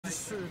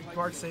This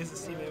Mark saves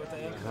his teammate with the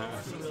egg.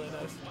 It's really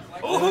nice.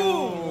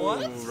 Oh, what?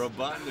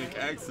 Robotnik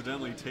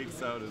accidentally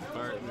takes out his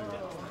partner.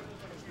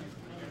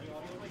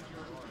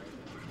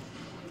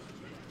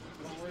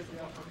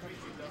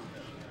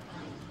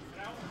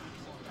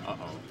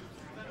 Uh-oh.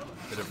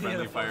 Bit of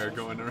friendly fire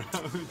going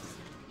around.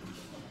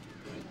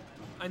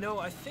 I know,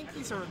 I think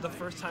these are the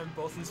first time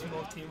both these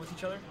people have teamed with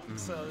each other,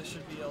 so there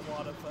should be a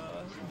lot of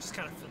just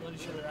kind of filling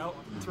each other out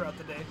throughout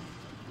the day.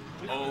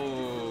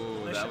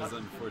 Oh, that was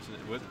unfortunate.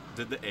 What,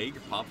 did the egg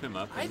pop him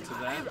up into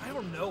that? I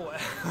don't know what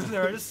happened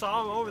there. I just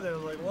saw him over there. I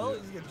was like, well,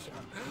 he's getting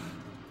shot.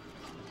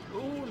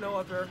 Ooh, no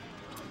up air.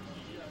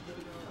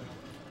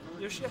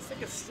 Yoshi, I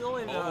think it's still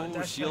in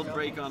dash shield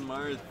break on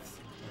Marth.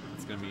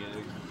 It's going to be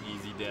an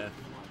easy death.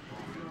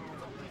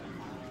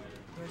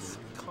 Nice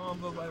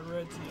combo by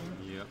red team.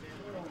 Yep.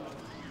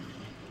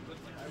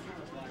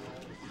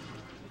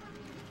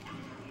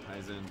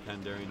 Taisa and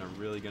Pandarian are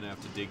really going to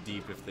have to dig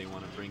deep if they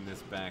want to bring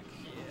this back.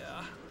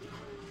 Yeah.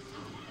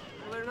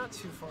 Well, they're not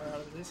too far out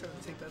of it. They just have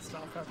to take that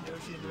stock off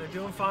Yoshi, and they're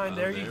doing fine.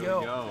 There you go.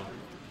 We go.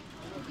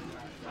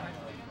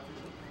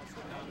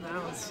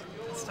 Now it's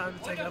time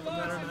to take up a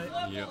better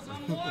night. Yep.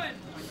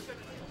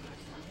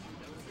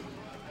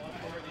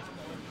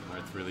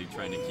 Marth's really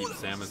trying to keep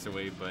Samus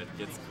away, but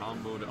gets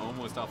comboed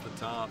almost off the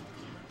top.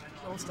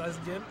 Almost dies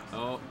again.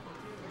 Oh.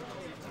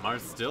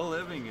 Marth's still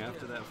living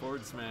after that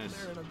forward smash.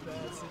 They're in a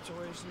bad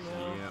situation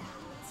now. Yeah,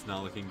 it's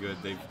not looking good.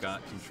 They've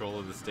got control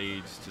of the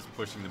stage, just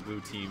pushing the blue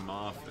team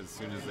off as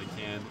soon as they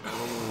can.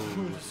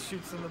 Oh.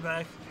 Shoots in the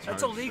back.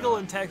 That's illegal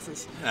in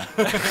Texas.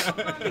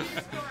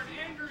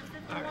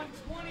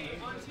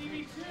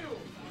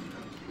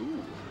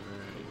 Ooh.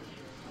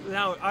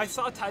 Now, I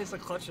saw Taisa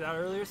clutch it out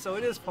earlier, so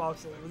it is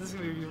possible. But this is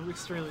going to be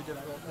extremely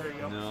difficult. There you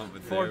go. No,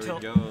 but Forward there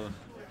we tilt. go.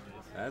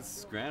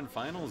 That's grand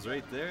finals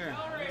right there.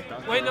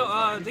 Wait,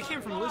 no, they came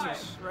from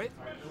losers, right?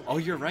 Oh,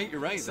 you're right, you're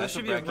right. So that's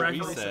should a be a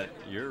bracket bracket reset.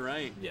 You're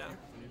right. Yeah.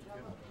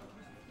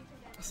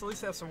 So at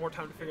least they have some more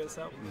time to figure this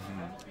out.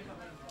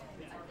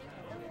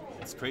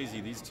 It's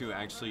crazy. These two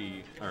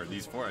actually, or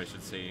these four, I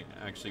should say,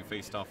 actually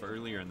faced off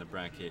earlier in the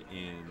bracket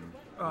in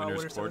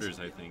winners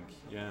quarters, I think.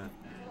 Yeah.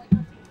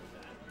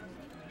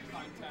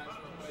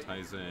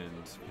 Taisa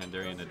and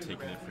Pandarian had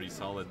taken it pretty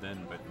solid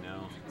then, but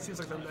now Seems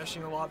like they're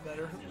meshing a lot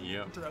better.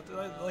 Yep. Throughout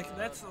the, like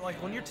that's like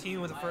when you're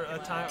teaming with a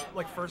time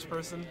like first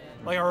person,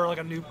 like or like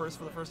a new person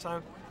for the first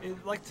time,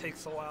 it like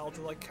takes a while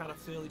to like kind of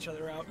feel each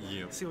other out.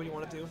 Yep. See what you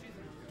want to do.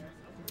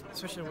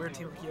 Especially in a weird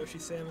team like Yoshi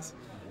Samus.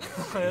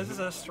 This is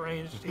a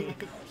strange team.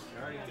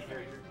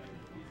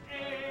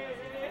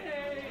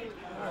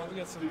 Alright, we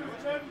got some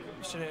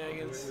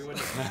shenanigans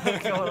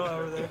going on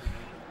over there.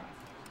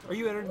 Are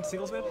you entered in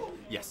singles, man?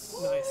 yes.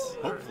 Nice.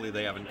 Hopefully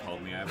they haven't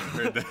called me. I haven't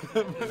heard them.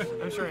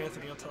 I'm sure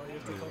Anthony will tell you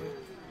if they call you.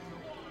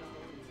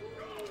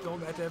 Going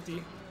back to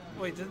FD.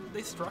 Wait, did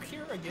they struck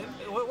here again?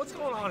 What's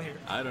going on here?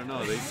 I don't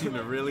know. They seem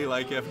to really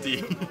like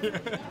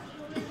FD.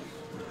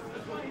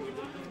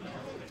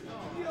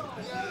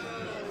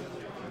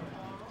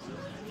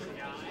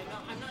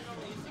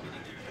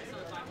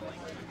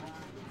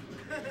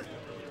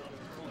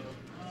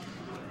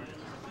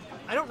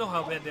 I don't know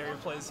how Pandarian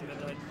plays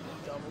Midnight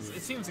doubles.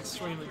 It seems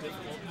extremely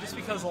difficult, just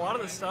because a lot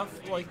of the stuff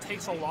like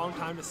takes a long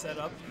time to set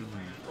up.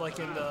 Like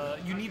in the,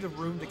 you need the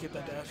room to get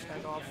that dash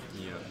attack off.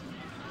 Yeah.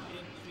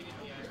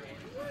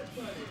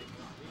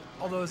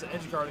 Although his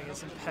edge guarding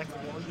is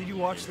impeccable. Did you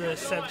watch the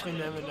set between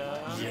them and?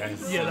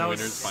 Yes. Yeah, that was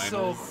winners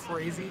so finals.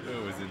 crazy.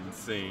 It was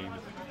insane.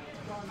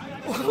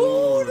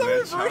 Ooh, that that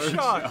reverse charge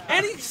shot,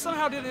 and he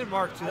somehow did it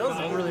mark too. That was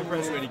really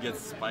impressive. When he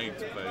gets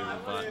spiked by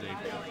Robotnik.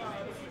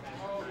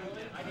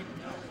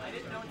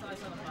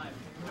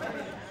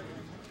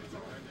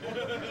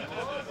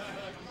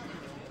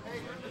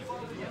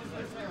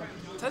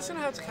 That's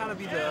gonna have to kind of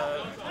be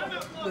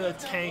the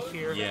tank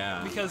here.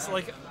 Yeah. Because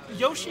like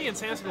Yoshi and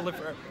Samus gonna live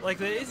forever. Like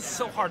it's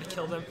so hard to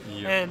kill them.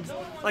 Yep. And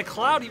like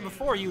Cloudy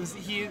before he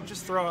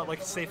just throw out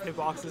like safe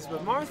hitboxes,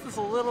 but Marth is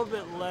a little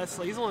bit less.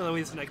 Like he's only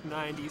always like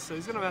 90, so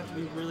he's gonna have to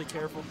be really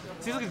careful.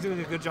 Seems like he's doing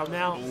a good job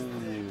now.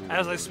 Ooh.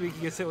 As I speak,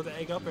 he gets hit with the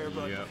egg up air,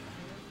 but Yep.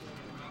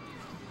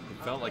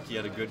 It felt like he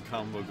had a good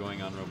combo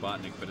going on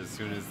Robotnik, but as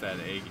soon as that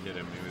egg hit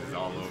him, it was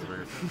all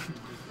over.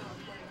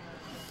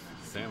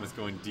 Sam is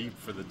going deep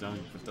for the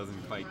dunk, but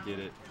doesn't quite get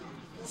it.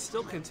 it's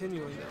still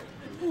continuing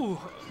though. Ooh,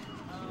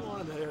 he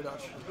wanted that air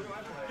dodge.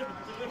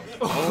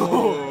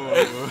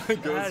 Oh, goes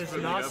That is for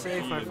the not up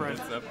safe, B my and friend.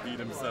 gets up beat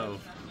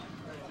himself.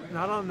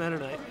 Not on Meta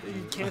Knight.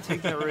 You can't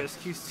take that risk.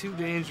 He's too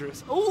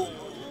dangerous. Oh,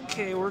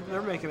 okay,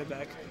 they're making it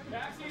back.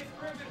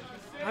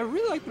 I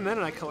really like the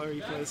Meta Knight color he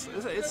plays.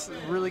 It's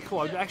really cool.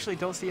 I actually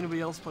don't see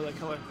anybody else play that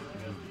color.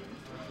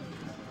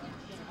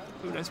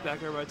 Ooh, nice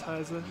back air by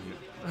Taisa.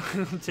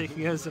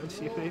 Taking out his own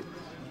teammate.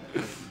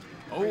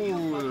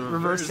 Oh, the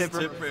reverse tip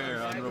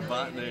air on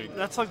Robotnik.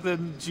 That's like the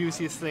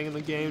juiciest thing in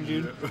the game,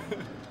 dude.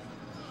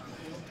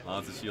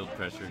 Lots of shield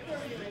pressure.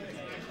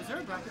 Is there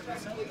a bracket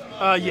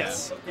reset?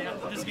 Yes. Yeah,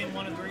 just game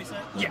 1 and 3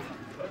 set? Yeah.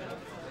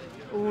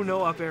 Ooh,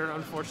 no up air,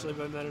 unfortunately,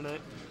 by Meta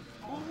Knight.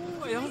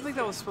 Ooh, I don't think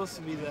that was supposed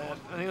to be that.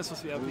 I think it was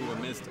supposed to be up B. Ooh, a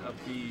missed up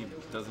B.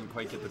 Doesn't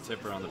quite get the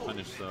tipper on the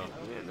punish, though.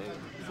 Man,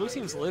 blue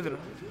team's living.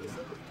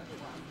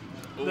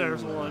 Ooh,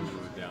 There's one.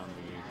 Down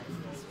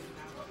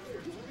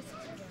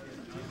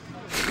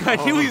I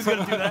knew he was going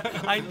to do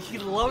that. He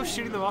loves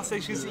shooting them off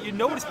stage.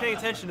 Nobody's paying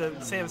attention to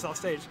Samus off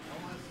stage.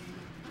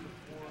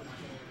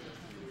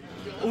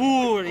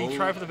 Ooh, and he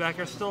tried for the back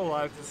air. Still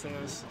alive to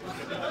Samus.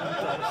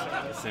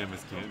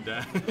 Samus can't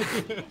die.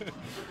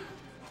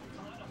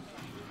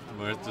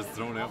 Marth just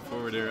throwing out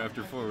forward air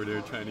after forward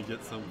air, trying to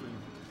get something.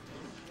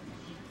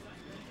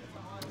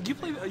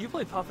 You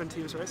play Puff in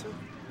teams, right, sir?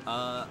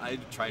 I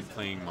tried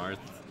playing Marth.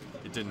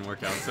 It didn't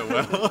work out so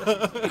well.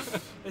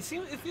 It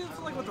feels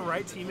like with the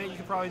right teammate, you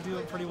could probably do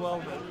it pretty well,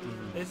 but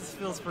it just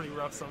feels pretty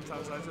rough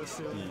sometimes, I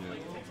assume.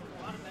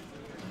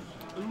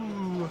 Yeah.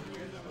 Ooh.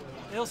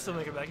 He'll still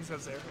make it back. He's got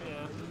there.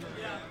 Yeah.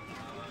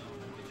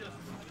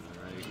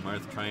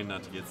 Marth trying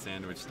not to get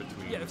sandwiched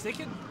between. Yeah, if they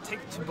can take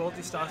to both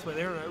these stocks, but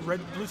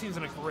blue team's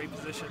in a great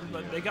position,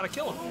 but they gotta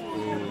kill him.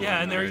 Ooh,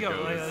 yeah, and there you go.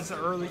 Like, it's an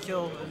early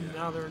kill, and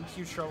now they're in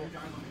huge trouble.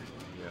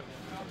 Yep.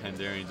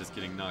 Pandarian just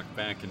getting knocked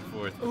back and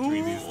forth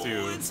between these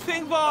two. It's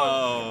ping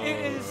pong. Oh, it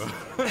is.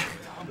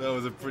 That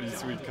was a pretty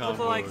sweet combo. It's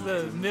like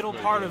the middle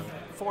part of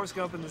Forrest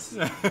Gump in this.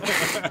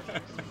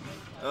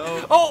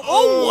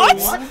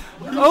 What?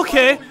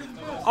 Okay.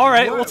 All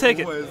right, we'll take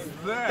it. Was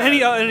that?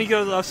 And he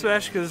goes up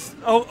smash because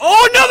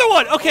another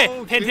one. Okay,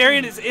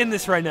 Pandarian is in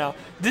this right now.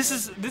 This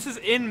is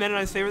in Meta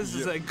Knight's favor. This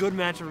is a good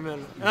match for Meta.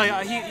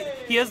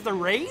 He has the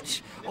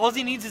rage. All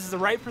he needs is the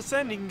right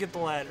percent. And he can get the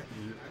ladder.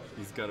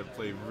 He's got to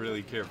play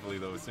really carefully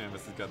though.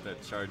 Samus has got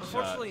that charge shot.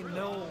 Unfortunately,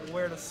 know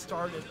where to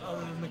start it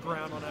other than the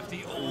ground on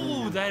FD.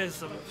 Oh, that is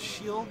some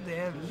shield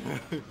damage.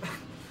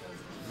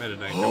 Meta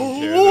Knight don't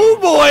care. Oh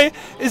boy,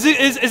 is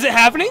it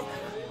happening?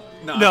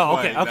 No,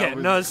 okay.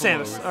 No, it's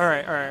close. Samus. All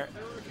right.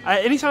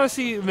 Anytime I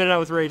see Meta Knight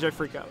with rage, I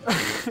freak out.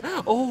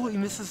 Oh, he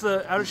misses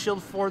the out of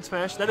shield forward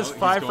smash. That is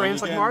 5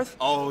 frames like Marth.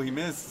 Oh, he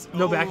missed.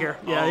 No back air.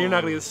 Yeah, you're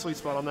not gonna get a sweet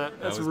spot on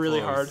that. That's really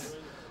hard.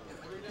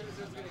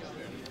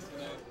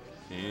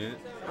 Yeah.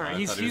 All right,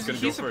 he's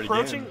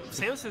approaching.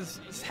 Samus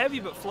is heavy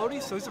but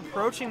floaty, so he's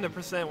approaching the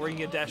percent where he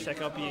can get dash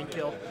tech up and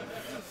kill.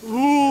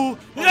 Ooh,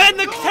 and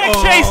the tech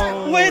chase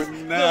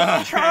with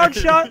the charge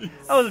shot.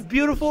 That was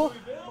beautiful.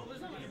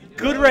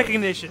 Good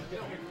recognition.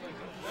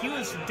 He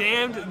was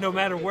damned no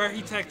matter where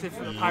he teched it.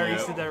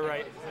 Pyreeze did that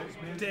right.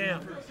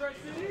 Damn.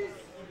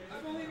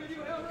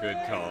 Good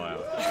call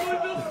out.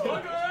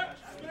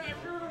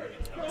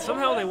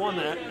 Somehow they won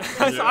that.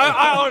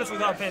 I honestly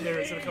thought Pandarian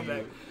was going to come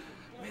back.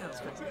 Man, that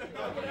was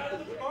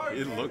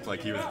crazy. It looked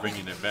like he was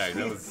bringing it back.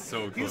 That was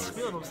so close. He was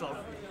feeling himself.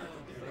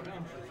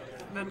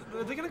 Then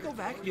are they going to go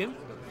back again?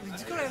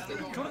 He's going to have to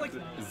go to like...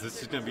 Is this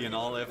just going to be an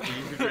all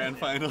FD grand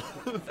final?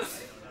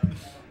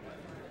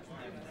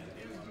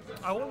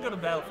 I wouldn't go to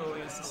Battle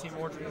Philippines to see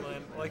more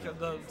Dreamland. Like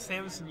the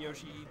Samus and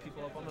Yoshi eat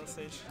people up on that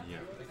stage. Yeah.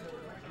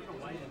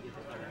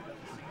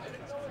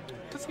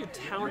 Let's see a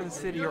Town and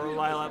City or a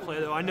Lilat play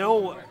though. I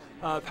know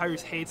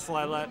Pyreeze hates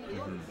Lilat.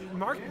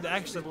 Mark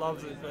actually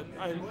loves it, but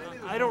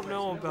I don't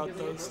know about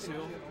those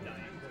two.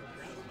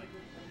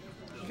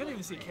 You can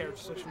even see a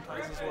character switch from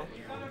Taisa as well.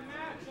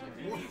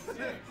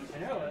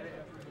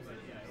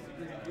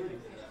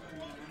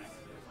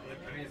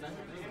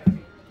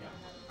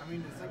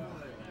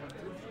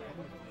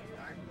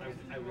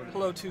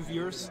 Hello, 2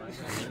 viewers.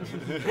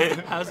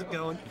 How's it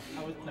going?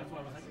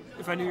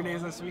 If I knew your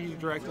names, I'd speak to you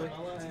directly.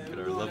 Get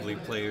our lovely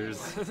players.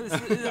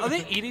 Are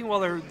they eating while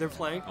they're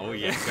playing? Oh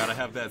yeah, gotta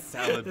have that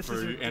salad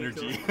for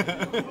energy.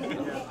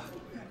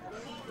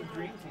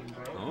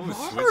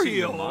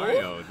 Switching to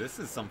Mario. This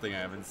is something I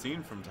haven't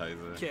seen from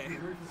Taisa. Okay,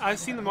 I've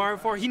seen the Mario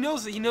before. He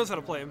knows how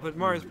to play him, but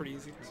Mario's pretty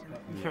easy.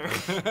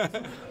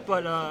 Yeah.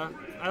 But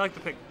I like the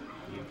pick.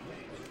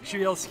 Should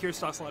be able to secure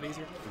stocks a lot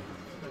easier.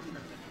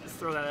 Let's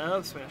throw that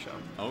out, smash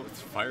out. Oh,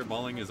 it's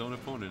fireballing his own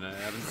opponent. I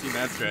haven't seen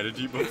that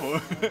strategy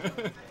before.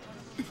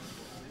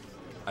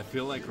 I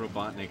feel like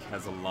Robotnik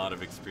has a lot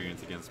of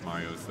experience against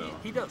Mario's, though.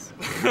 He does.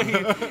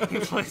 He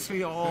plays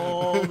me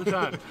all the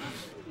time.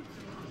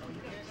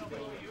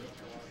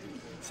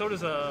 So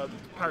does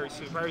Pyreeze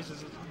too. Pyreeze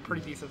is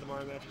pretty decent at the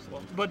Mario match as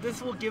well. But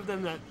this will give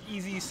them that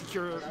easy,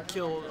 secure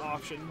kill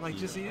option. Like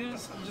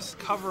just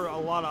cover a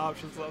lot of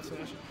options left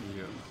smash.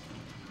 Yeah.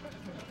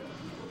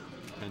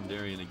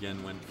 Pandarian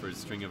again went for a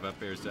string of up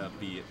airs to up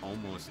B. It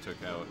almost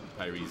took out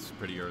Pyreeze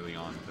pretty early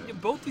on. But yeah,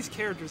 both these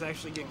characters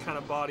actually get kind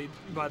of bodied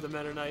by the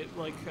Meta Knight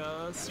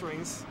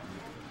strings.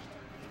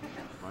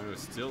 Mario's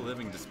still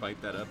living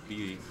despite that up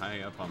B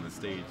high up on the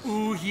stage.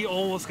 Ooh, he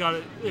almost got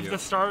it. If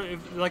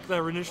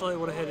the initial hit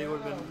would have hit, it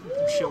would have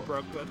been shield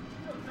broke. But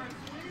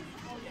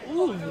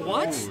ooh,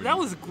 what? Ooh. That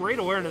was great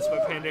awareness by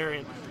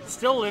Pandarian.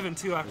 Still living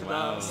too after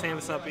the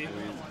Samus up B.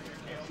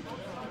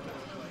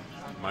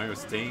 Mario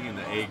staying in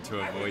the egg to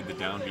avoid the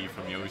down B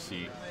from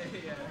Yoshi.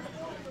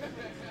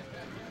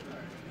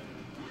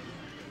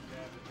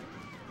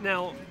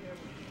 Now,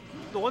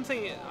 the one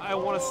thing I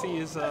want to see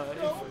is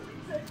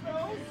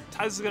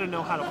Taisa's going to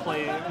know how to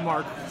play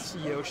Mark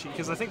Yoshi,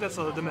 because I think that's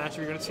the match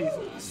you're going to see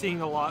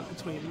seeing a lot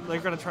between. They're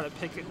going to try to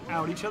pick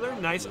out each other.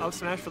 Nice up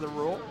smash for the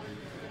roll.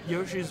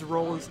 Yoshi's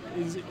roll is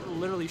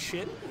literally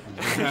shit.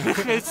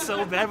 It's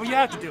so bad, but you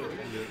have to do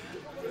it.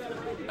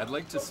 I'd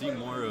like to see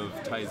more of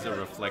Taisa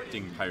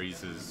reflecting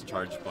Pyreeze's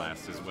charge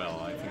blast as well.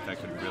 I think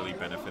that could really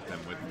benefit them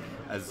with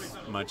as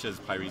much as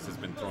Pyreeze has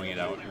been throwing it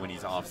out when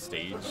he's off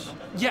stage.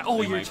 Yeah, oh,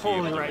 they you're might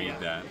totally be able to right. read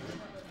that.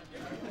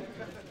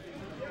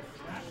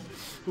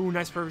 Ooh,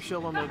 nice perfect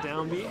shield on the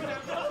down B.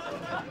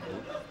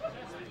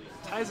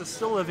 Taisa's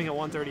still living at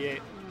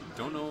 138.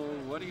 Don't know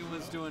what he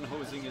was doing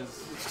hosing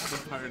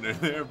his partner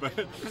there, but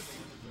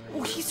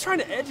Oh, he's trying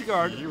to edge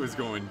guard. he was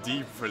going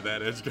deep for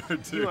that edge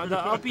guard too. The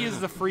up B is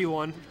the free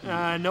one.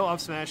 No up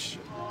smash.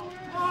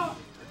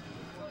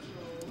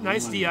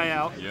 Nice DI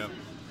out. Yep.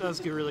 That was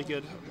good, really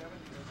good.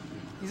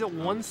 He's at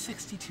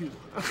 162.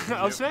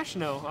 Up smash?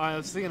 No, I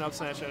was thinking up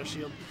smash out of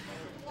shield.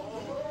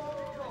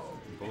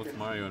 Both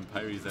Mario and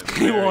Pyreeze at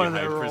He very wanted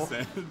high that roll.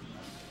 percent.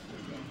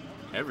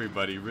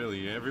 Everybody,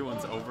 really.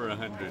 Everyone's over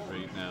 100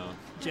 right now.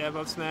 Jab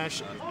up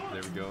smash.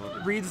 There we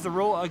go. Reads the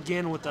roll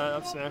again with the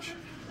up smash.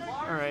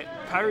 All right,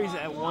 Pyreeze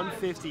at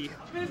 150.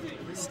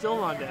 Still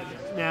not dead.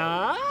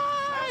 Nah,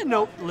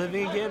 nope,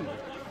 living again.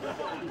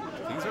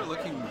 Things are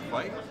looking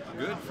quite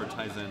good for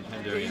Taisa and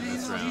Pandarian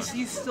this round.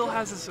 He still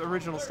has his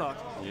original stock.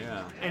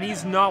 Yeah. And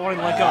he's not wanting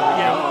to let go.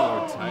 Yeah,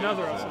 Oh, Taisa.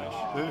 another up smash.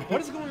 What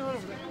is going on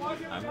over there?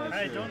 I'm not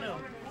I sure. don't know.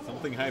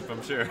 Something hype,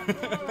 I'm sure.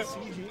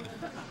 CG.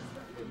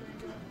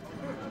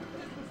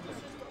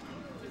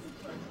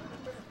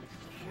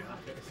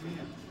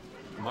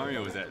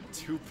 Mario is at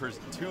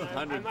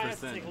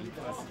 200%.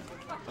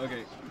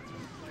 Okay.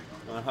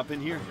 Wanna hop in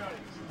here?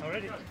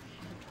 Already.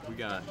 We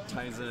got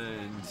Taisa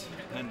and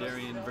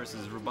Pandarian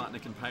versus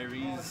Robotnik and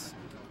Pyreeze.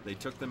 They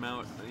took them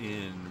out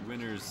in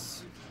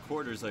winners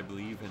quarters, I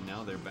believe, and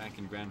now they're back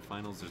in grand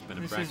finals. There's been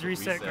a This bracket is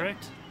reset,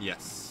 correct?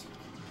 Yes.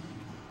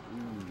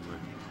 Ooh.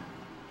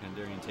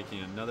 Pandarian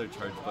taking another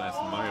charge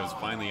blast. Mario's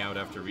finally out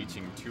after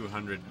reaching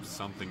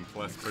 200-something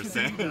plus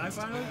percent. Did he die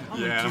finally? Oh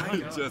my Yeah,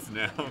 God. just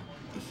now.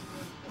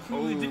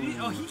 Did he?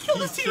 Oh, he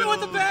killed his teammate with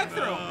the back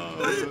throw.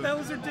 Oh. That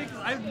was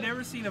ridiculous. I've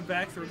never seen a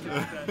back throw kill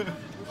like that.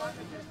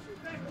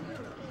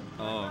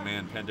 Oh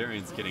man,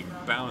 Pandarian's getting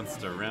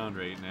bounced around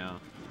right now.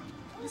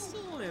 He's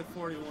still only at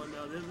 41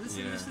 now. This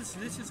Yeah.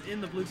 is in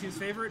the blue team's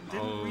favor.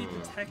 Didn't read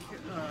the tech.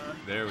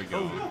 There we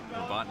go.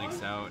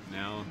 Robotnik's out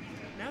now.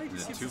 Now he The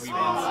just gets 2v1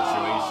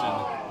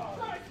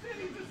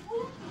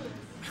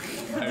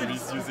 situation.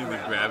 He's using the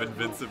grab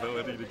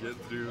invincibility to get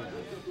through.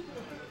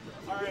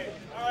 Alright,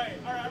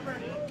 I'm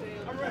ready.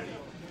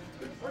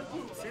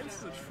 Sam's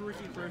is a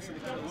tricky person to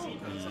kill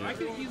sometimes. So I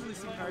could easily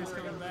see Pyreeze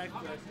coming back,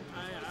 but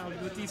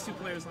with these two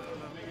players, I don't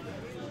know.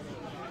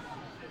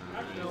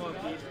 No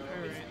upbeat.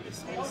 Alright, this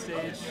whole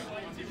stage.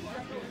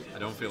 I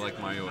don't feel like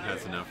Mario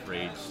has enough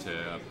rage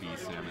to beat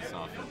Samus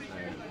off it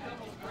there.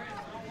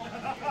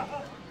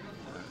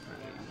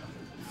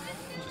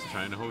 Just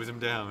trying to hose him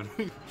down.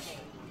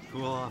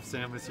 Cool off,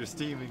 Samus, you're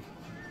steaming.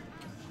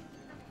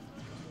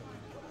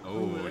 Oh,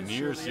 Ooh,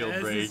 near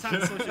shield break. It's time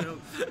to switch it up.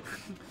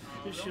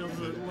 His shield's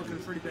looking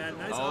pretty bad.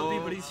 Nice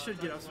upbeat, but he should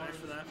get up smash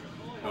for that.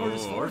 Oh,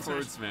 just or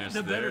forward smash.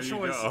 The better There you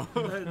choice.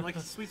 go. Like the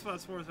sweet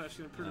spot's forward smash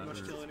can pretty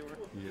much kill anywhere.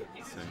 Yeah,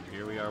 so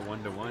here we are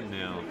 1-1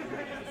 now.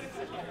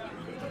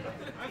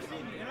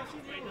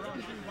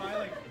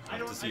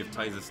 Have to see if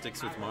Taisa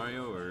sticks with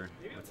Mario or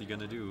what's he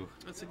gonna do.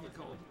 That's a good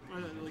call.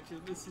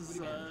 This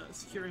is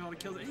securing all the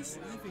kills. He's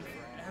sleeping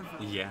forever.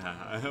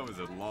 Yeah, that was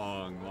a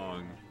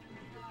long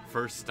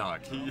first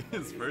stock.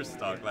 His first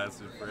stock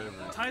lasted forever.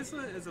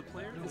 Taisa as a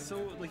player is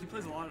so he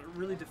plays a lot of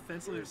really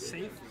defensively or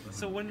safe.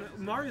 So when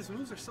Mario's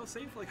moves are so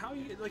safe, how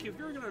you if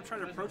you're gonna try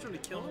to approach him to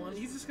kill him,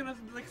 he's just gonna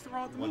throw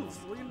out the moves.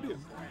 What are you gonna do?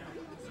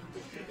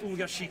 Oh, we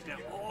got Sheik now.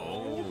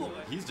 Oh,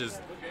 he's just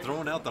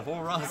throwing out the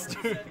whole roster.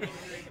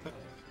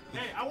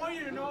 Hey, I want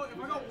you to know, if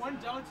I got one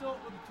down tilt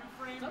with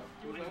a 2-frame,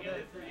 you would get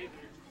it.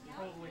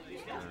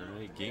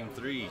 Alright, game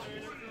 3.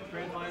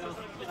 Grand final,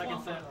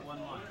 second set,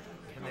 1-1.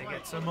 Can they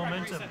get some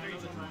momentum?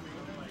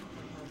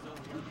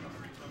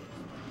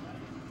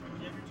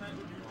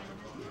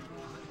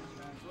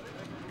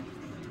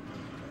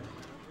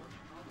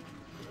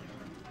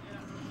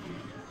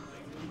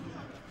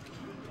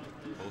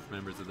 Both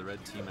members of the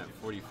red team at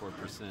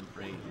 44%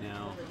 right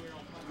now.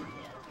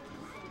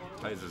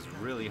 Taisa's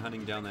really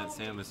hunting down that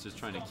Samus, just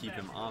trying to keep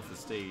him off the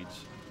stage.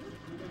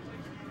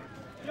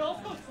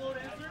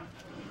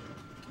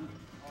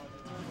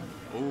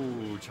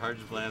 Oh, charge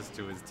blast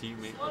to his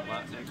teammate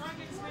Robotnik.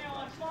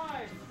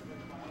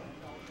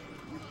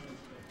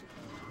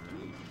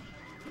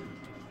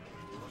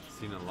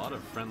 Seen a lot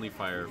of friendly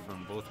fire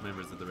from both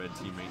members of the red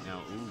team right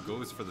now. Ooh,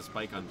 goes for the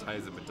spike on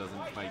Taisa but doesn't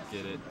quite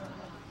get it.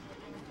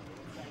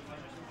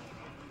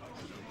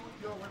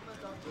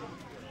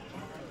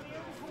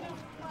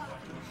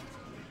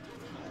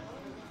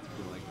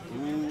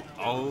 Ooh,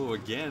 oh,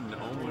 again,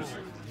 almost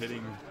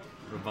hitting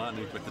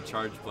Robotnik with the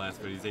charge blast,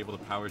 but he's able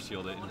to power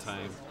shield it in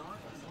time.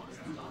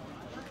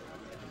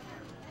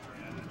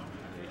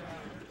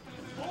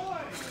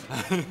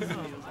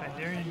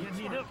 Pandarian getting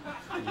beat up.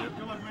 Yep.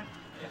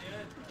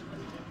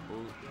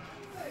 Oh.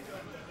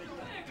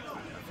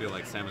 I feel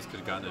like Samus could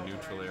have gotten a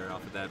neutral air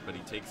off of that, but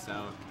he takes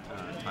out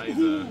Taisa,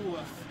 Ooh,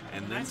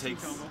 and then nice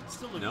takes. combo.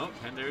 Still living. No,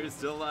 Pandarian is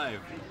still alive.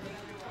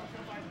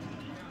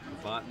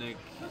 Robotnik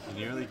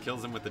nearly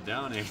kills him with the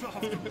down air.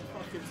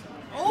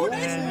 Oh,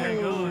 nice! And there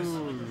he goes.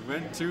 Ooh,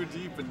 went too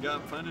deep and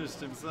got punished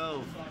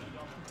himself.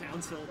 Down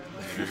tilt.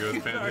 There goes Are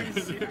you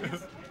Pandarian.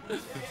 serious?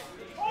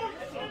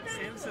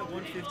 Sam's at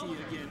 150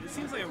 again. It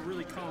seems like a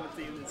really common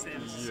theme that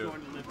Sam's is Yeah.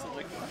 going to live to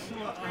like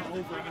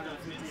over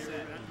 150 every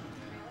event.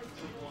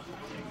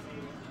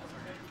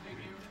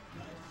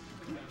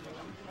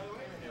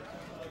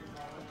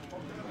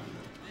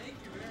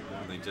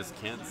 Well, they just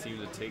can't seem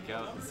to take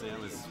out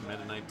Samus.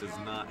 Meta Knight does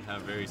not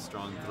have very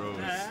strong throws.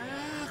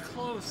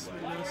 Close,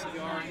 but no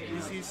cigar.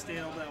 He's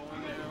stale that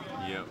one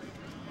now. Yep.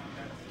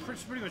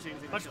 Pretty much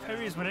anything. Watch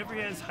Pyreeze, whenever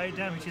he has high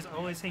damage, he's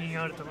always hanging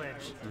out at the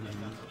ledge.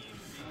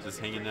 Just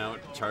hanging out,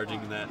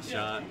 charging that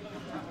shot.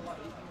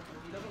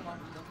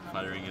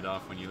 Firing it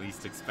off when you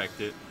least expect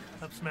it.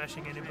 Up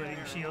smashing anybody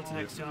who shields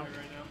next to him.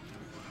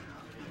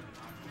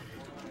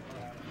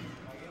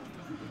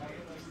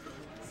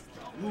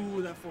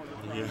 Ooh, that forward.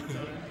 Yeah.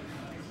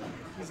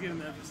 He's getting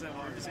that percent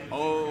hard.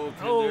 Oh,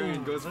 Pandarian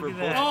Oh, goes look for at both.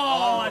 that.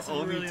 Oh, that's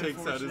only really takes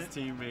out his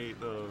unfortunate. teammate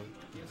though.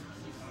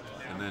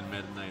 And then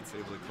Meta Knight's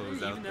able to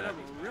close out Even that that. up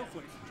real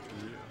quick.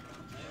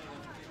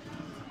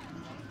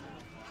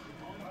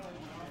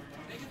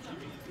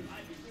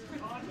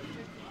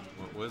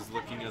 What was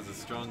looking as a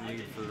strong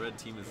lead for the red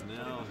team is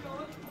now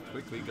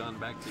quickly gone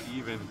back to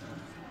even.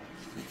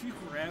 If you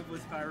grab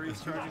with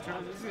Pyreeze charging,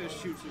 it's going to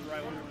shoot you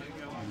right where you want to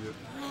go.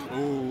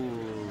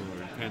 Oh,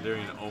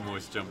 Pandarian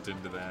almost jumped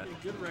into that.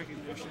 Good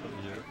recognition.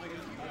 Yep.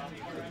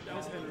 That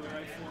was headed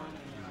right for him.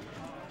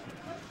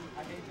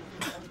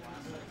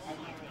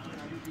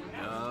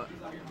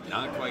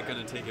 Not quite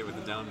going to take it with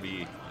the down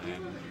B.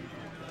 And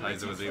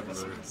Taisa was able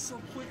to. It's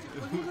so quick.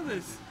 Look at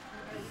this.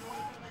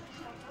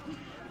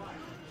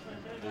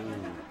 Ooh,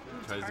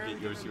 tries to get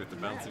Yoshi with the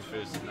bouncing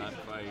fish, not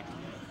quite.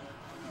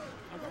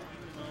 Oh,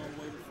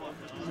 way the fuck.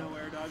 No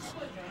air dodge.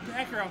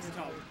 Backer off the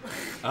top.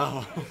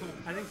 Oh.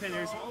 I think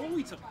Pandarian's. Oh,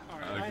 we took.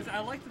 Alright. Okay. I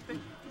like the thing.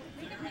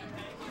 I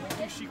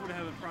think Sheik would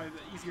have a probably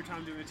easier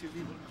time doing it too.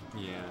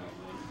 Yeah.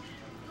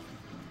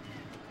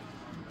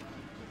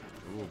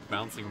 Ooh,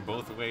 bouncing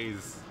both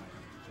ways.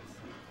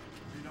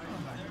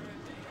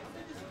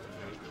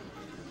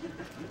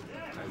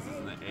 Taisa's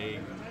in the A.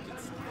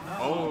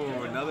 Oh,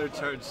 another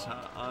charge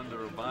shot on the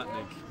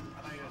Robotnik.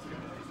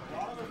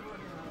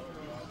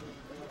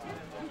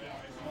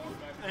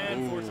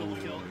 And Ooh, force double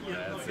kill. Yeah,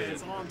 that's okay, it.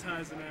 it's on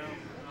Taisa now.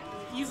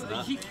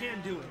 He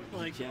can do it.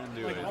 Like, can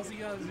do like it. all he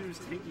gotta do is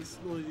take these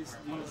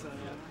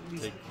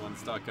Take one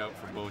stock out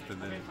for both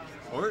and then.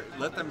 Or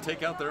let them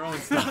take out their own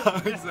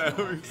stocks. That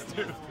works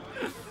too.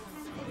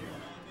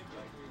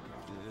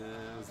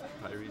 Yes,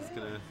 Pyree's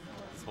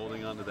is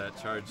holding on to that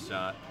charge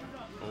shot.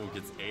 Oh,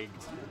 gets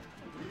egged.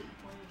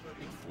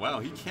 Wow,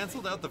 he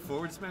canceled out the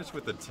forward smash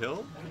with the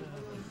tilt?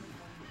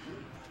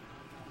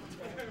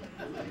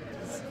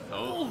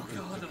 Oh,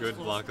 God, that was good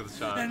close. block of the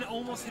shot. And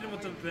almost hit him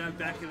with the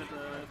back end of the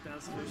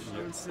bounce fish.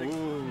 That was sick.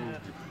 Ooh.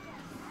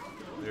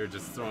 They're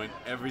just throwing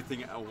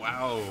everything out.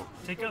 Wow.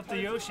 Take out the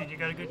Yoshi, and you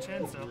got a good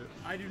chance though.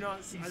 I do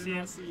not see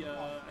a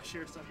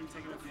share stuff being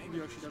taken up if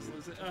Yoshi does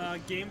lose it.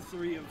 Game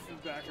 3 of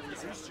backer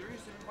research.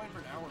 Seriously, been playing for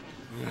an hour.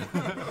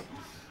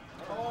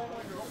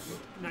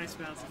 Nice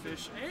bounce of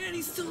fish. And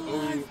he's still Oh,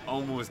 alive.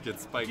 almost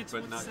gets spiked, Gets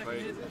but one not second quite.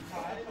 hit.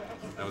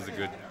 That was a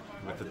good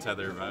with the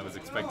tether. I was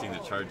expecting the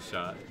charge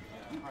shot.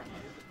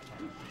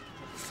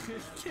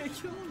 Can't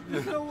kill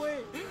him. No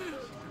way.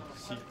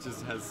 She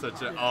just has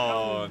such a.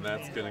 Oh, and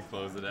that's gonna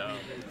close it out.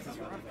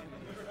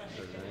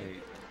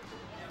 Alright.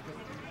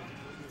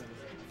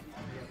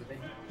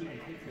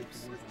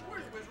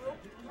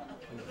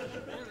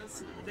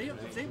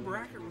 If they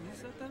bracket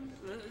reset them,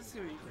 this is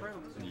gonna be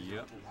incredible.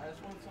 Yep.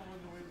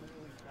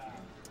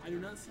 I do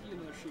not see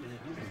another shoot.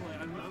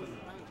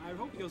 I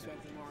hope he goes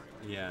back to Mario.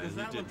 Yeah, Because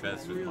he that did looked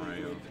best with really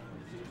Mario. good.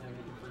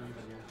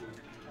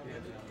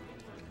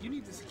 You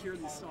need to secure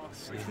these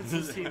stocks against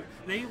this team.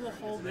 They will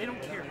hold. They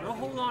don't care. They'll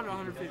hold on to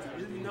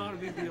 150. It's not a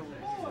big deal.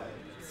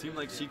 Seemed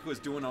like Sheik was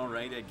doing all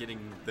right at getting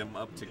them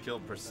up to kill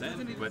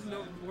percent, but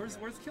Where's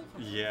the kill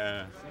from?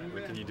 yeah,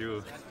 what can you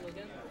do?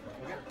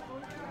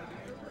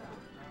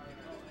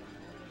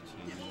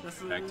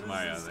 Back to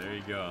Mario. There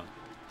you go.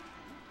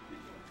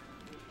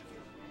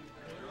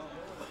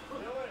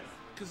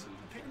 Because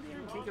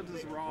Pandarian can't get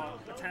this raw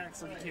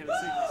attacks like he can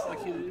at Sigmas.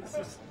 Like it's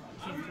just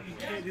you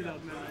can't do that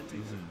with Meta Knight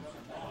Taisa.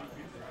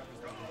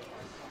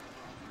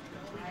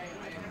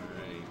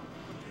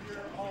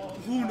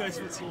 Alright. Ooh, nice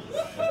whistle.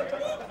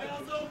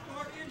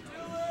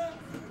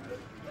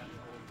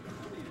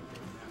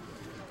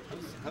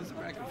 How's the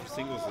bracket for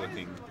singles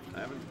looking? I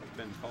haven't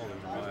been following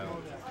in a while.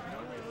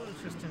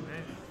 It's just in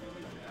there.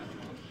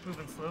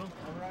 Moving slow.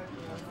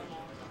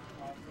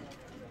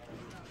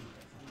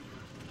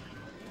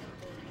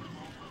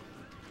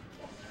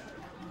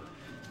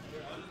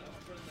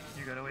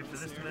 You gotta wait wait for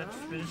this match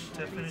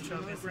to finish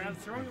off. Grab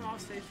throwing him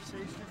off stage for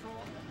stage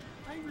control.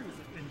 I agree with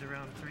it. Into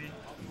round 3.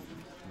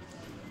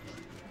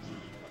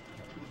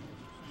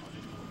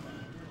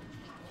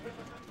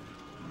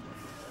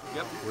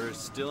 Yep, we're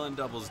still in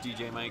doubles,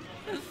 DJ Mike.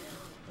 Oh, man,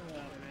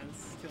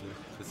 this is killing me.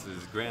 This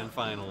is grand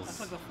finals.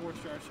 That's like a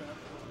 4-star shot.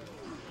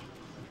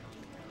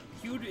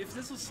 He would, if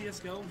this was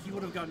CS:GO, he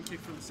would have gotten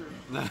kicked from the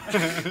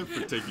serve.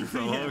 For taking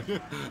so long.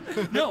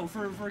 No,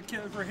 for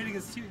hitting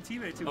his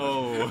teammate too much.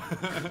 Oh.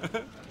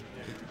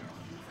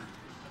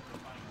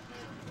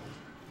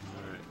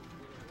 Alright.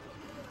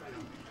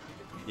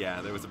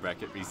 Yeah, there was a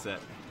bracket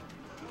reset.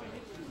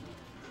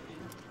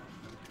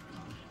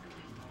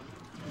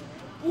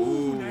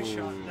 Ooh, nice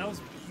shot. That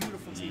was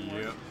beautiful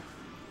teamwork. Yep.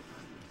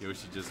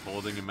 Yoshi just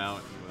holding him out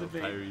while The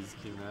bait. Pyreeze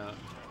came out.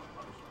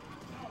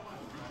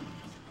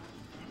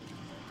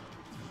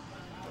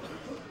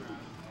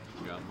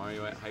 We got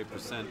Mario at high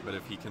percent, but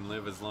if he can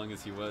live as long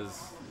as he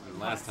was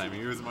last time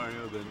he was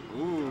Mario, then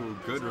ooh,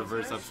 good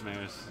reverse up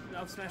smash.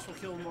 Up smash will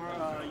kill more.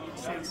 You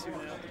can't see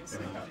now. So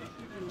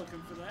you're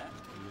looking for that.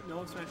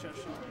 No up smash out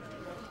shot.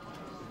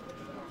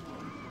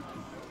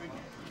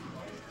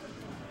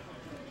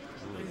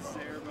 He's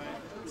there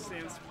by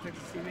Sam's protect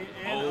his teammate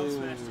and up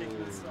smash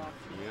taking the stock.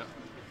 Yep.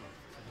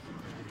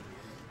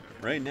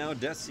 Right now,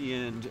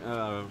 Desi and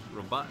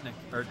Robotnik,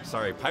 or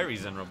sorry,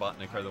 Pyreeze and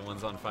Robotnik are the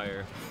ones on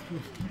fire.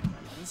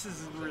 This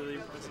is really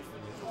impressive.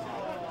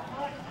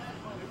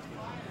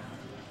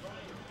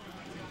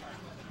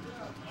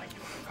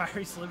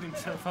 Pyreeze living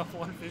himself up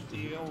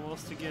 150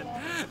 almost again.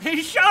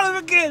 He shot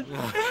him again!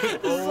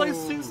 This is like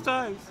 6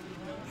 times.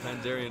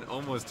 Pandarian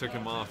almost took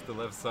him off the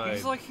left side.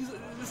 He's like,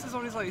 this is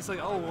what he's like. He's like,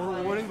 oh,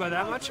 we're winning by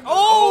that much?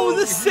 Oh,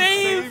 the he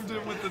save! saved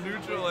him with the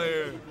neutral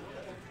air.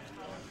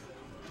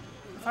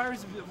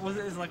 Pyreeze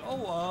is like,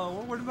 oh,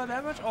 we're winning by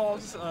that much? Oh, I'll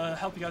just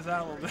help you guys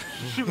out a little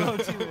bit. My own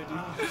teammate,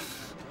 dude.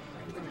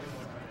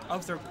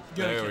 Up there.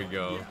 There we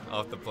go.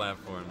 Off the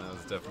platform. That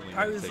was definitely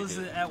gonna Pyreeze take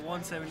listed it. at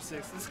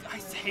 176. I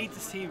hate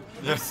this team.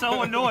 They're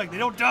so annoying. They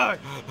don't die.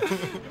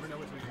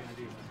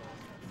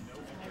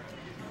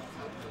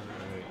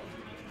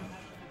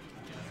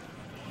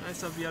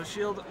 Nice up, yeah.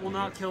 Shield will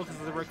not kill because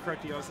of the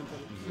correct EOS input.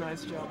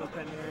 Nice job of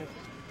Pandarian.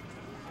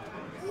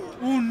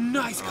 Ooh,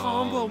 nice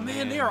combo.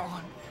 Man, they are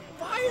on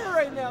fire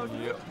right now,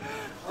 dude. Yep.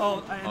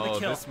 Oh, and the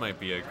kill. This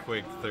might be a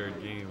quick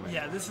third game.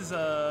 Yeah, this is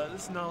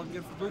not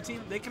good for blue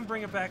team. They can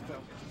bring it back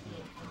though.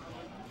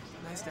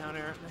 Nice down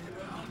air.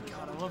 Oh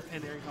god, I love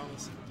Pandarian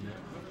combos.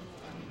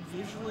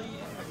 Visually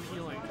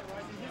appealing.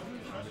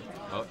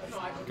 Oh,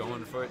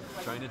 going for it,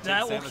 trying to take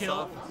That will Samus kill.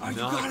 off. Oh, you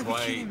Not gotta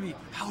quite. be kidding me.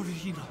 How did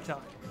he not die?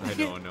 I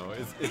don't know.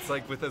 It's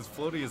like with as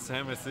floaty as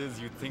Samus is,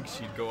 you'd think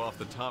she'd go off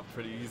the top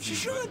pretty easy. She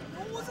should.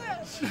 What was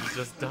that? She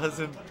just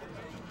doesn't.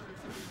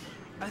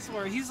 I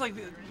swear, he's like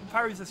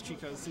Pyreeze has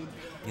cheat codes, dude.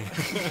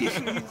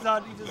 He's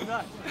not. He does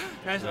not.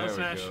 Nice There up we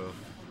smash. go.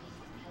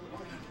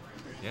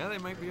 Yeah, they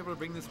might be able to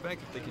bring this back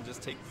if they can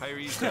just take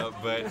Pyreeze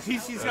out, but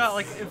He's got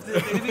like if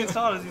anything is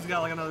taught us, he's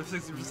got like another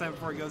 60%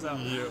 before he goes out.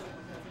 Yep.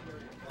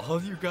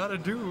 All you gotta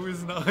do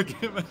is knock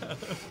him out.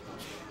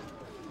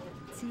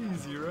 It's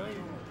easy, right?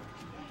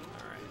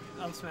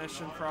 Alright, up smash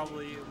should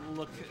probably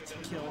look to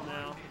kill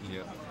now.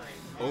 Yep.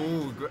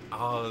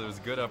 Oh, there was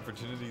a good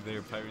opportunity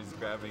there. Pyreeze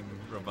grabbing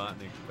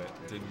Robotnik,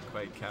 but didn't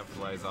quite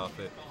capitalize off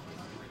it.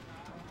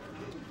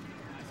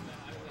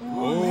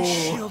 Ooh, his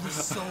shield is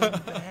so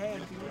bad,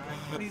 dude.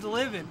 But he's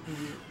living.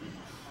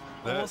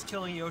 Almost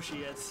killing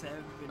Yoshi at 7.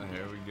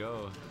 There we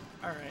go.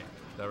 Alright.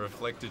 That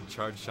reflected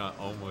charge shot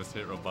almost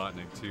hit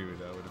Robotnik too.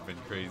 That would have been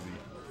crazy.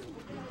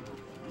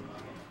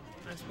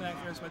 Nice back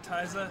airs by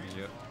Taisa.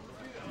 Yep.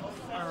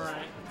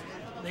 Alright.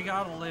 They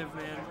gotta live,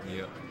 man.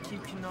 Yep.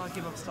 Cannot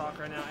give up stock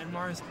right now. And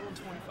Mario's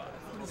 125.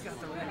 He's got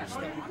the range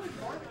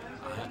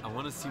though. I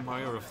want to see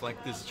Mario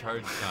reflect this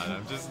charge shot.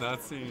 I'm just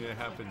not seeing it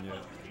happen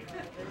yet.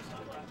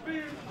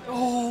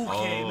 Oh,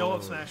 okay. No Oh.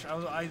 up smash.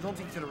 I don't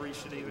think he could have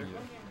reached it either. Yeah.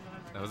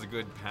 That was a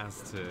good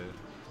pass to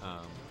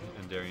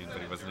Pandarian,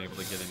 but he wasn't able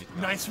to get anything.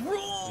 off. Nice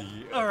roll!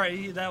 Yeah.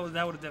 Alright, that would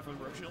have definitely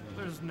broke shield.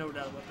 There's no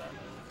doubt about that.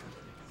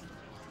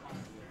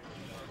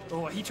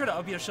 Oh, he tried to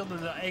up shield and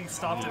the egg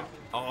stopped him.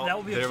 Oh, That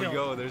would be a there kill. we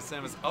go. There's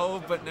Samus.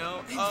 Oh, but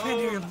no. He's Oh. been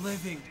here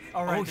living.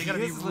 Alright, they he gotta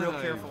be is real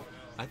alive. careful.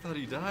 I thought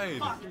he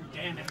died.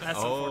 That's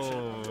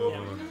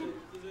unfortunate.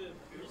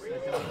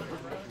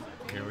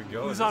 Here we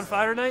go. Who's on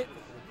fire tonight?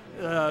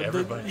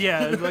 Everybody.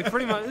 Yeah, like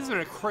pretty much. This has been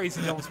a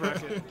crazy doubles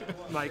bracket,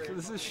 Mike.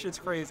 This shit's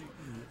crazy.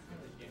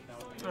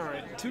 All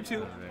right, 2-2.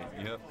 All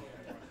right, yep.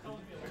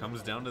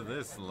 Comes down to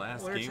this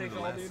last Winner game take of the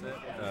all, last dude.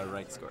 set.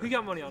 Right score. Who you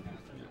got money on?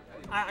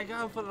 I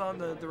gotta put it on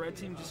the red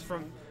team just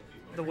from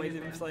the way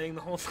they've been playing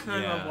the whole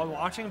time Yeah. while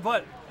watching,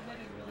 but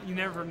you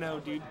never know,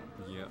 dude.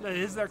 Yep. That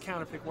is their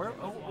counter pick. Where?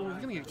 Oh, we're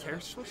gonna get a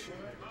character switch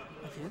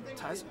again.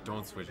 Taisa.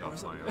 Don't switch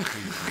off Mario.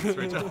 Please don't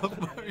switch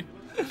off Mario.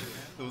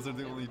 Those are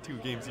the only 2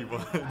 games he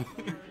won.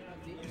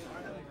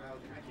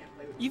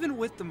 Even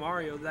with the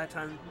Mario that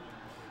time,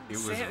 It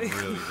was Sam- really,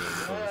 really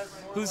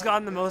close. who's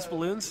gotten the most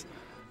balloons?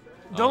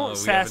 Don't we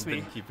sass haven't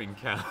me. been keeping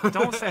count.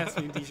 Don't sass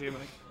me, DJ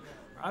Mike.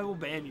 I will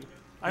ban you.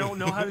 I don't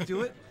know how to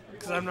do it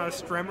because I'm not a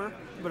stremmer,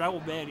 but I will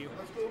ban you.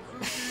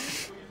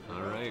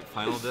 All right,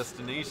 final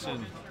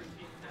destination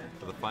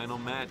for the final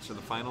match of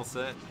the final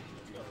set.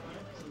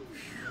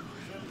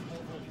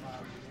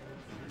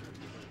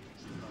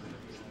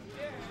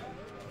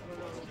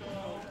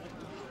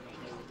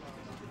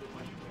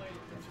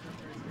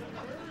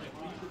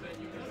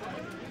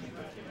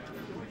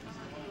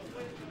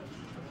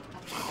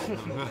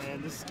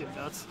 Man, this is getting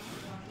nuts.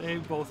 They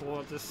both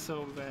want this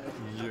so bad.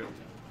 Yeah.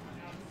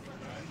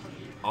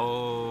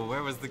 Oh,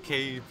 where was the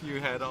cape? You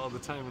had all the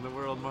time in the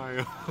world,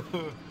 Mario.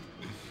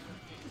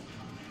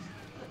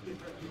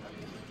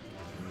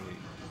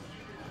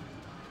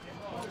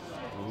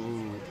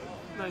 Ooh.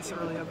 Nice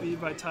early up B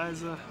by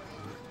Taisa.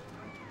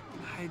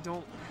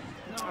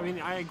 I mean,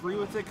 I agree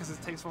with it because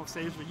it takes one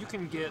stage, but you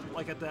can get,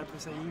 like at that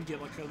percent, you can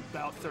get like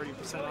about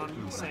 30% on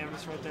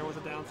Samus right there with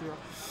a down throw.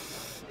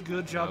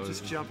 Good job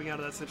just jumping out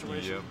of that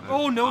situation. Yep.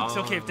 Oh no, it's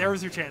okay. There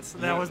was your chance.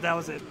 That was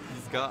it.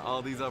 He's got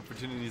all these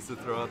opportunities to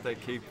throw out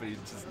that cape, but he's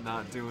just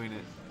not doing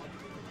it.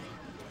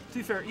 To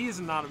be fair, he is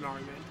not a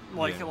Mario man.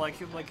 Like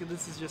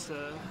this is just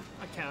a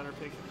counter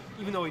pick,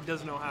 even though he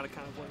does know how to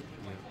kind of play.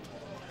 Yeah.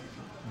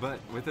 But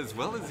with as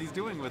well as he's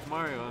doing with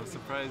Mario, I'm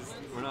surprised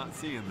we're not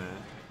seeing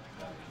that.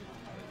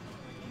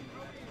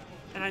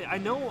 And I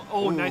know.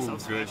 Oh, Ooh, nice up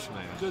good smash.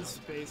 smash. Good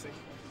spacing.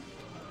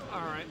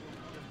 All right.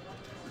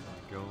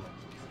 Go.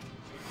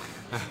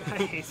 I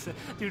hate it.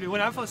 Dude,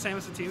 when I play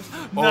Samus and teams,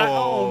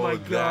 Oh, my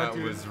god, that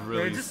dude. was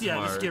really just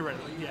smart. get rid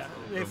of it. Yeah,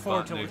 they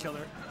forward tilt Robotnik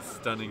killer.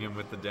 Stunning him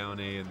with the down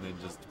A and then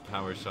just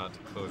power shot to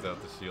close out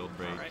the shield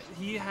break. All right,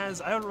 he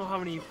has. I don't know how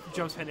many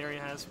jumps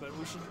Pandarian has, but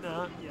we should.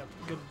 Yeah,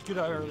 good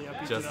early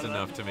up. Just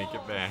enough to make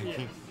it back.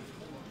 Yeah.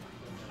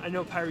 I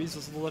know Pyreeze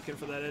was looking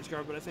for that edge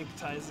guard, but I think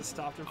Taisa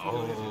stopped him from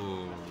doing it.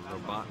 Oh,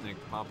 Robotnik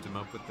popped him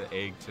up with the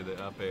egg to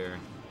the up air.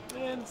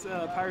 And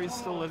Pyreeze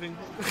still living.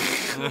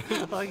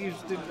 Like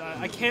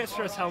I can't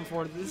stress how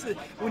important this is.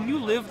 When you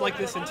live like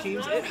this in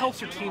teams, it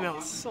helps your team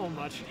out so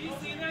much.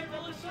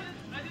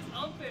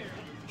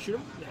 Shoot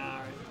him? Nah, all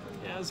right.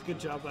 Yeah, it was a good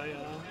job by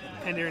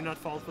Pandarian not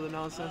falling for the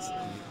nonsense.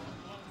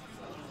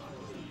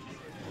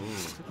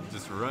 Ooh,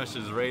 just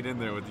rushes right in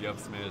there with the up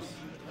smash.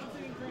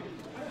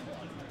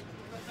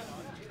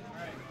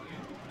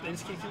 They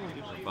just can't kill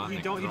him.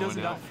 Robotnik He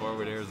doesn't out die.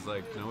 forward air is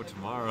like, no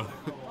tomorrow.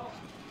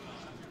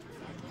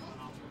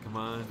 Come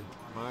on,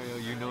 Mario,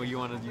 you know you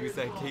want to use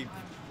that cape.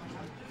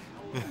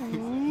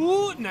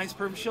 Ooh, nice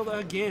perfect shield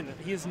again.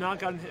 He has not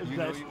gotten hit. You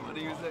know you want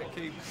to use that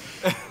cape.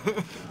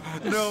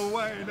 No,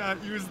 why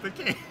not use the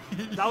cape?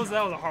 That was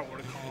a hard one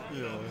to call.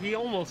 Yeah. He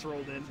almost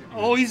rolled in.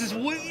 Oh, he's just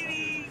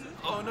waiting.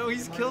 Oh no,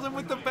 he's killed him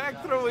with the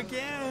back throw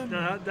again.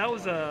 No, that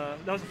was a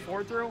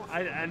forward throw,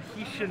 and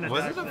he shouldn't have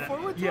Was died it for a that.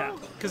 forward throw? Yeah,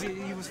 because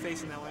he was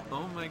facing that way.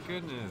 Oh my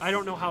goodness. I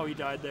don't know how he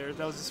died there.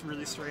 That was just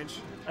really strange.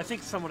 I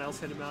think someone else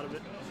hit him out of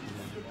it.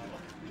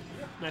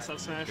 Nice up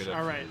smash. Good up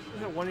All right,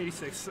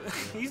 186.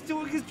 He's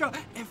doing his job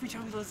every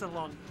time he lets that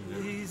long.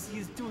 Yeah.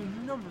 He's doing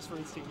numbers for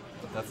his team.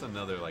 That's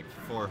another like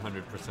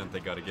 400% they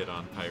got to get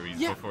on Pyreeze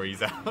Yeah. before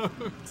he's out.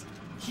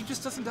 He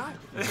just doesn't die.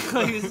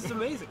 This is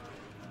amazing.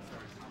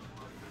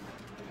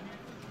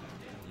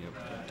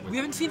 Yep. We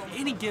haven't seen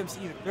any gimps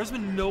either. There's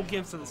been no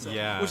gimps in the set,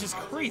 Yeah. which is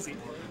crazy.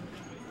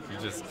 You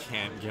just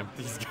can't gimp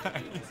these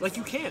guys. Like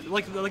you can,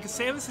 like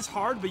Samus is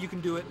hard, but you can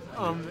do it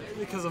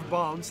because of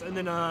bombs. And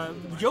then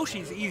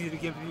Yoshi's easy to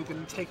give if you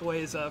can take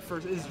away his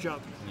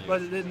jump. Yeah.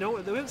 But we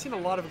haven't seen a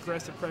lot of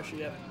aggressive pressure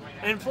yet.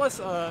 And plus,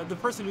 the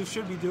person who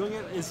should be doing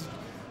it is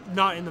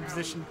not in the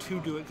position to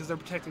do it because they're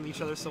protecting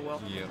each other so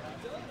well. Yep.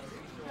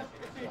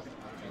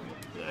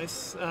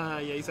 Nice. Yeah,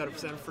 he's out of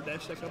percent for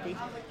dash that copy.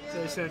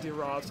 So he's gonna do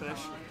raw up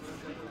smash.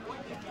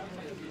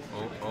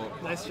 Oh.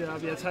 Nice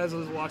job. Yeah, Taisa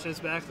was watching his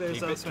back there. Keep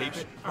So it, smash keep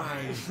it.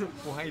 it.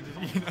 Why did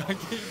he not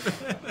keep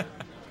it?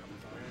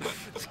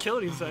 It's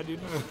killing inside, dude.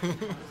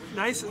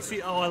 Nice.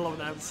 See, oh, I love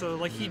that. So,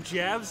 like, he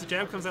jabs,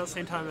 jab comes out at the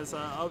same time as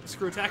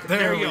screw attack.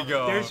 There you we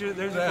go. There's your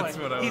That's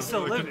play. what I He's was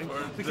still looking living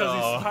for. because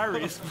No.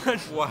 he's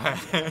Pyreeze. Why?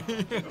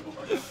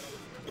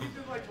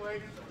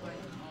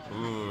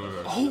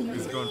 Ooh. Oh,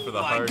 He's going for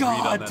the my hard read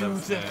on God, that dude, up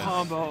that smash.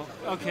 combo.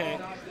 Okay.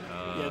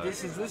 Yeah,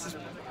 this is.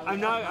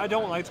 I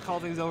don't like to call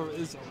things over.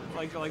 Is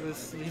like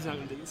this. He's not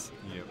gonna do this.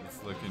 Yep,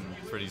 it's looking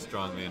pretty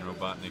strongly in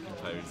Robotnik and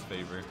Pyre's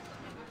favor.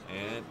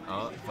 And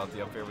thought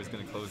the up air was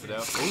going to close it out.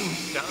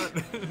 Oh, shot!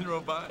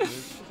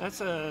 Robotnik. That's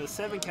a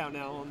 7 count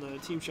now on the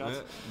team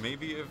shots.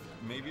 Maybe if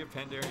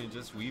Pandarian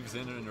just weaves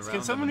in and around.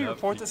 Can somebody enough,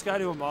 report this guy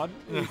to a mod?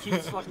 He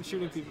keeps fucking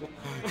shooting people.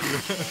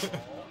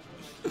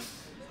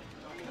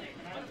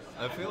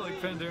 I feel like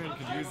Pandarian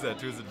could use that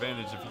to his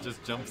advantage if he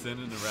just jumps in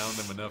and around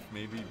them enough.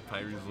 Maybe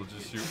Pyreeze will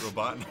just shoot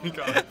Robotnik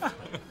off.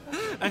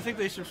 I think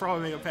they should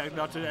probably make a pact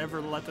not to ever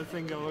let the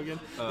thing go again.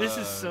 This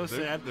is so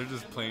sad. They're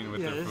just playing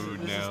with Yeah, their this food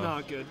is now.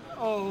 not good.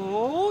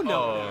 Oh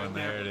no! Oh, and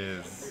there it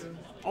is.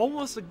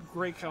 Almost a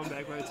great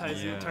comeback by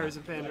Taisa, Yeah. Taisa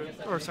and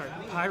Pandarian. Or sorry,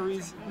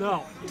 Pyreeze.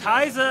 No,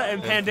 Taisa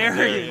and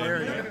Pandarian. There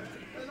we go.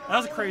 That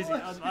was crazy.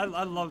 I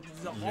loved it.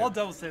 All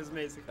double saves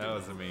amazing. That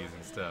was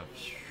amazing stuff.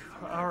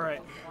 All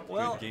right.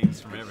 Well, Good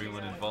games from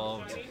everyone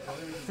involved.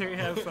 there you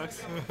have it,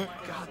 folks.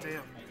 God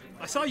damn.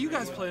 I saw you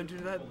guys play him,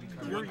 dude. That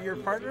your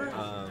partner?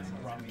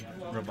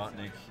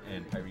 Robotnik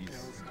and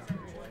Pyreeze.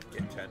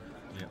 Game 10.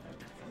 Yeah.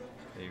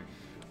 They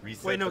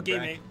reset Wait, no, the game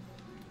bracket. 8.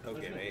 Oh,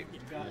 game 8.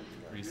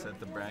 Reset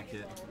the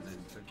bracket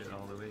and took it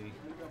all the way.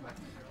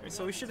 Alright,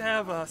 so we should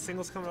have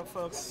singles coming up,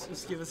 folks.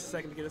 Just give us a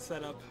second to get it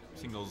set up.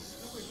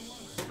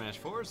 Singles Smash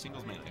 4 or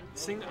singles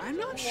Melee? I'm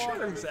not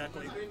sure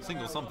exactly.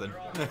 Singles something.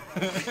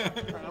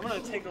 Alright, I'm gonna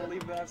take a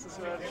leave of absence.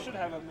 So I should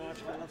have a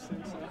match coming up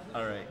soon. So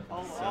Alright.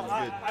 Sounds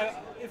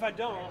I'll, if I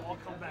don't, I'll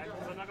come back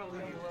because I'm not gonna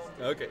leave you alone.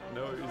 good. Okay,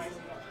 no worries.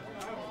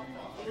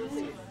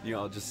 You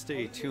all just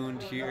stay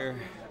tuned here.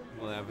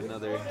 We'll have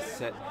another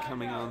set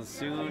coming on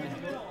soon.